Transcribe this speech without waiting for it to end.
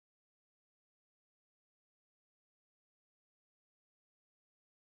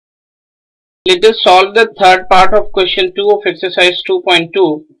Let us solve the third part of question 2 of exercise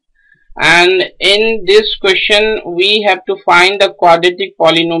 2.2, and in this question we have to find the quadratic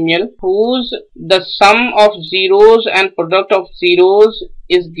polynomial whose the sum of zeros and product of zeros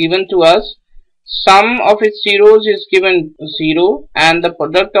is given to us. Sum of its zeros is given 0 and the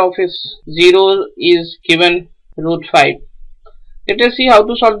product of its zeros is given root 5. Let us see how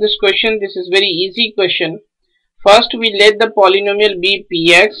to solve this question. This is very easy question. First, we let the polynomial be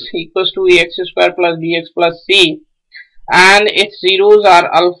px equals to ax square plus bx plus c, and its zeros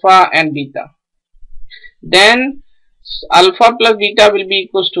are alpha and beta. Then alpha plus beta will be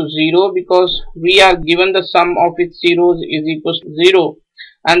equals to 0 because we are given the sum of its zeros is equals to 0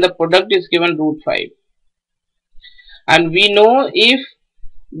 and the product is given root 5. And we know if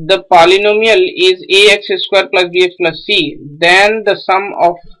the polynomial is ax square plus bx plus c, then the sum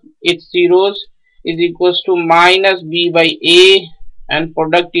of its zeros is equals to minus b by a and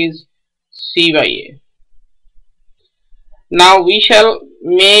product is c by a. Now we shall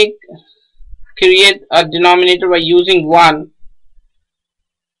create a denominator by using 1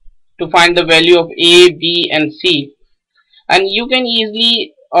 to find the value of a, b and c, and you can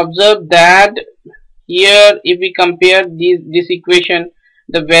easily observe that here if we compare this equation,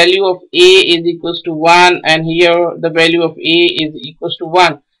 the value of a is equals to 1 and here the value of a is equals to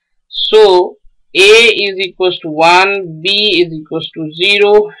 1. So a is equals to 1, b is equals to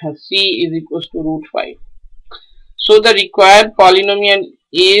 0 and c is equals to root 5. So the required polynomial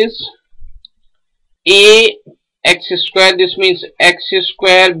is a x square, this means x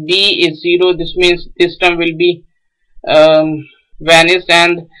square, b is 0, this means this term will be vanished,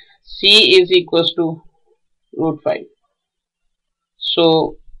 and c is equals to root 5.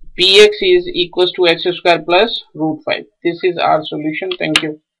 So px is equals to x square plus root 5. This is our solution. Thank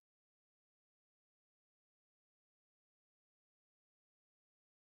you.